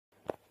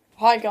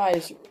Hi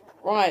guys,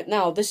 right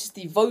now this is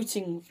the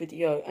voting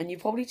video and you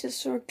probably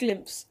just saw a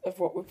glimpse of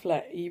what we're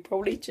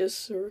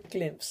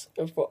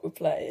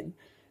playing.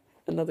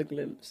 Another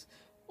glimpse.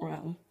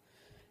 Wow.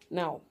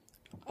 Now,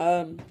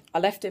 I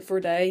left it for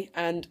a day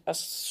and I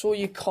saw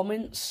your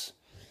comments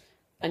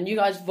and you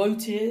guys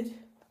voted.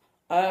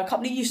 A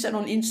couple of you sent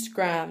on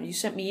Instagram, you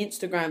sent me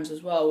Instagrams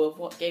as well of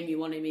what game you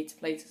wanted me to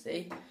play to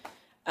see.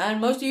 And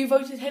most of you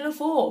voted Halo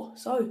 4,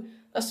 so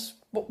that's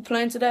what we're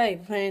playing today.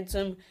 We're playing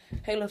some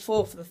Halo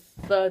 4 for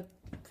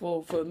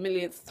the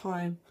millionth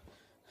time.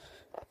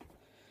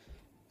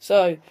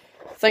 So,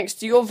 thanks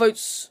to your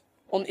votes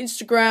on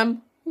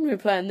Instagram, I'm going to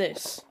be playing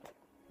this.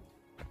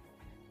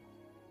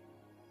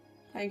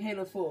 Playing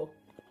Halo 4.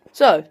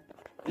 So,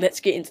 let's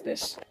get into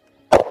this.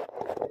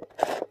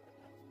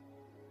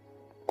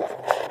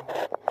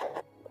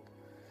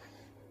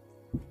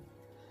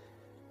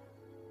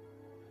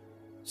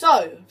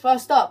 So,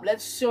 first up, I'm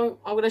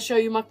going to show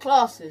you my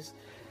classes.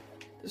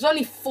 There's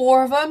only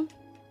 4 of them.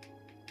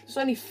 There's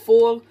only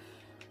 4.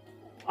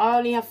 I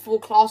only have 4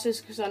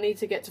 classes because I need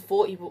to get to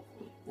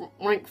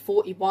rank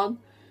 41.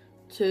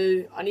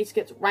 I need to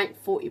get to rank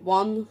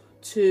 41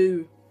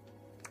 to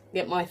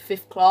get my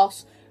 5th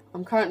class.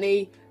 I'm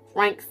currently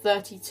rank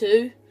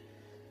 32.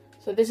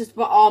 So this is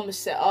my armor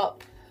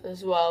setup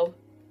as well.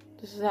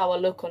 This is how I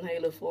look on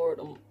Halo 4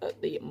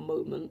 at the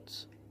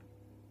moment.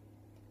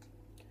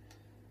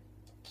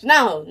 So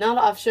now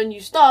that I've shown you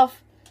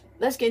stuff,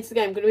 let's get into the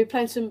game. I'm going to be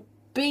playing some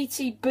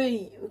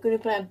BTB. We're going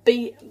to be playing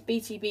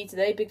BTB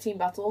today, Big Team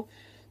Battle.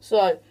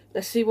 So,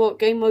 let's see what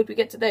game mode we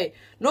get today.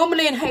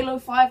 Normally in Halo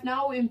 5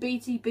 now, in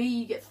BTB,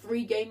 you get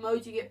 3 game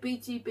modes. You get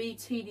BTB,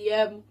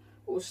 TDM,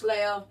 or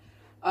Slayer,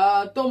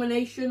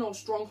 Domination, or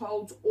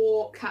Strongholds,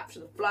 or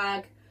Capture the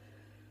Flag.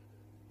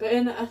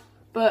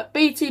 But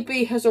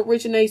BTB has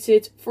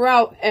originated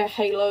throughout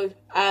Halo,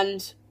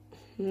 and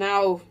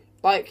now,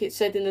 like it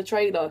said in the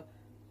trailer,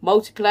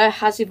 multiplayer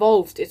has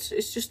evolved. It's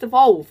just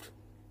evolved.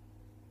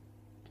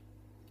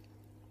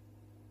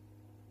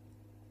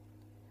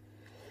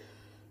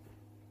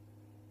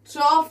 So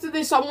after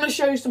this, I'm going to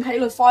show you some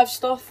Halo 5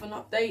 stuff and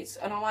updates,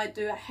 and I might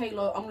do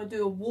I'm going to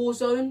do a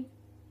Warzone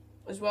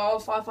as well,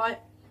 firefight.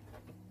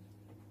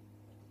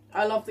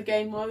 I love the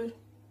game mode.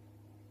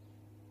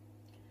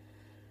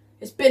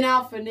 It's been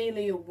out for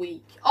nearly a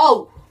week.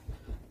 Oh!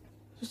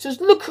 Just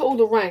look at all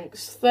the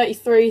ranks.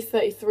 33,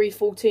 33,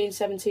 14,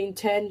 17,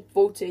 10,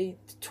 40,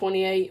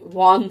 28,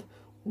 1,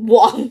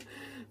 1,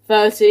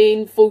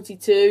 13,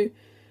 42.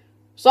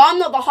 So I'm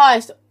not the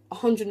highest,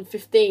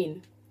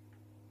 115.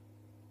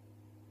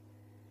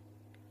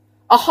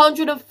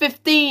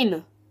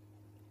 115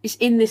 is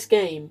in this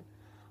game.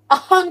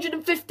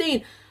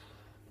 115.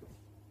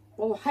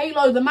 Well,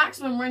 Halo, the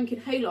maximum rank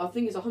in Halo, I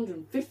think is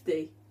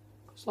 150.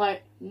 It's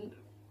like,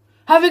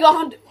 have we got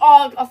 100?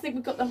 Oh, I think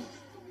we got them.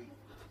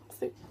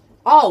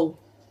 Oh,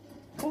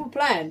 what are we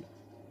playing?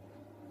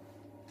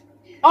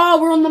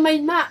 Oh, we're on the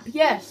main map.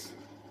 Yes.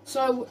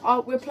 So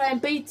we're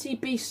playing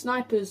BTB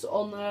snipers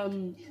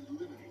on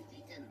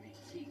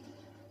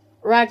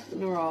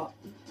Ragnarok.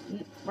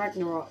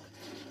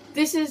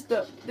 This is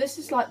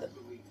like the.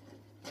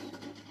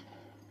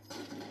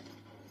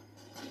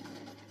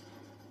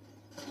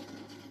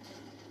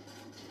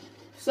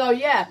 So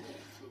yeah,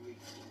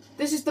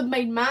 this is the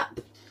main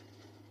map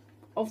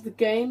of the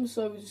game.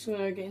 So we're just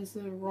gonna get into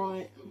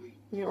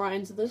get right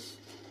into this.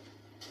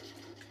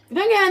 You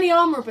don't get any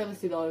armor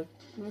ability though.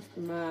 That's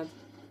mad.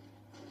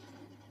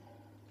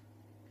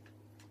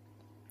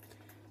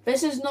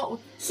 This is not.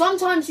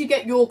 Sometimes you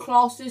get your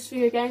classes for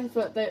your games,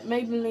 but they're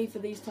mainly for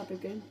these type of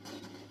games.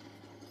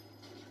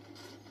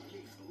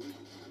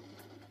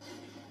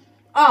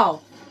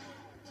 Oh,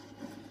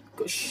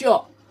 got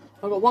shot.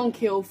 I got 1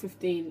 kill,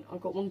 15. I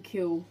got 1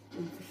 kill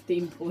and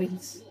 15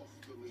 points.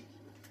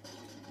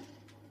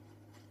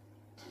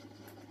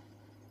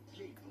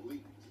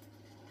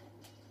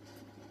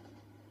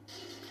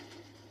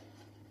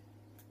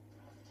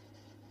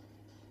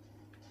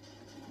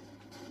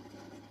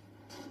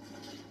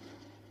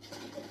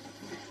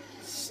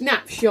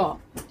 Snapshot.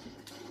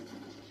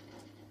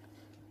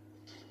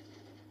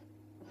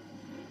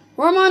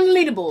 Where am I on the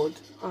leaderboard?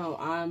 Oh,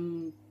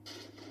 I'm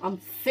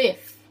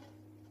 5th.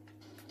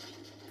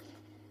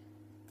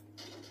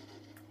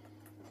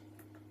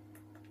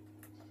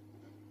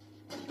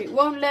 It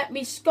won't let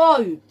me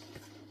scope.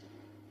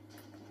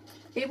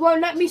 It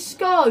won't let me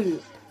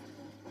scope.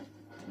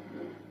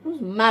 I was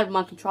mad with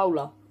my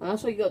controller. And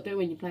that's what you got to do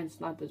when you're playing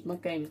snipers. My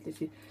game is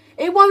literally...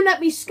 It won't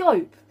let me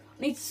scope.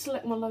 I need to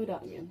select my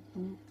loadout again.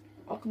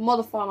 I can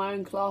modify my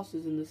own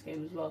classes in this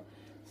game as well.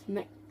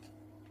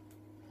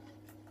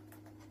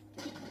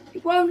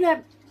 It won't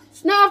let...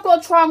 So now I've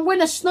got to try and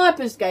win a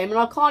sniper's game and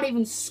I can't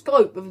even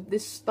scope with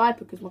this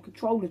sniper because my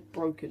controller's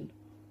broken.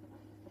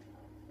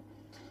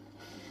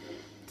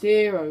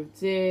 Dear, oh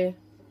dear.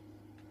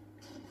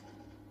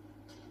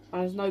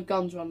 And there's no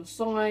guns around the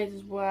side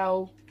as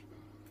well.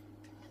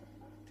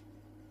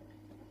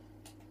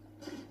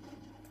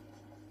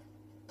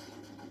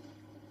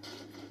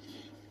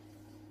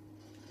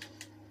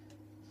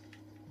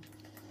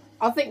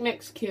 I think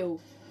next kill.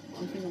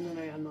 I think I'm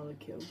gonna get another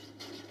kill.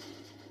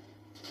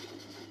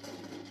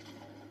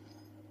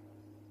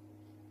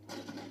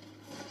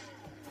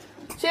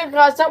 So yeah,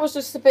 guys, that was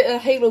just a bit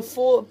of Halo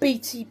 4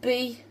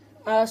 BTB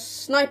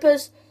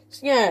snipers.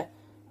 So yeah,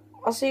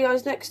 I'll see you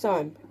guys next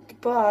time.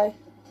 Goodbye.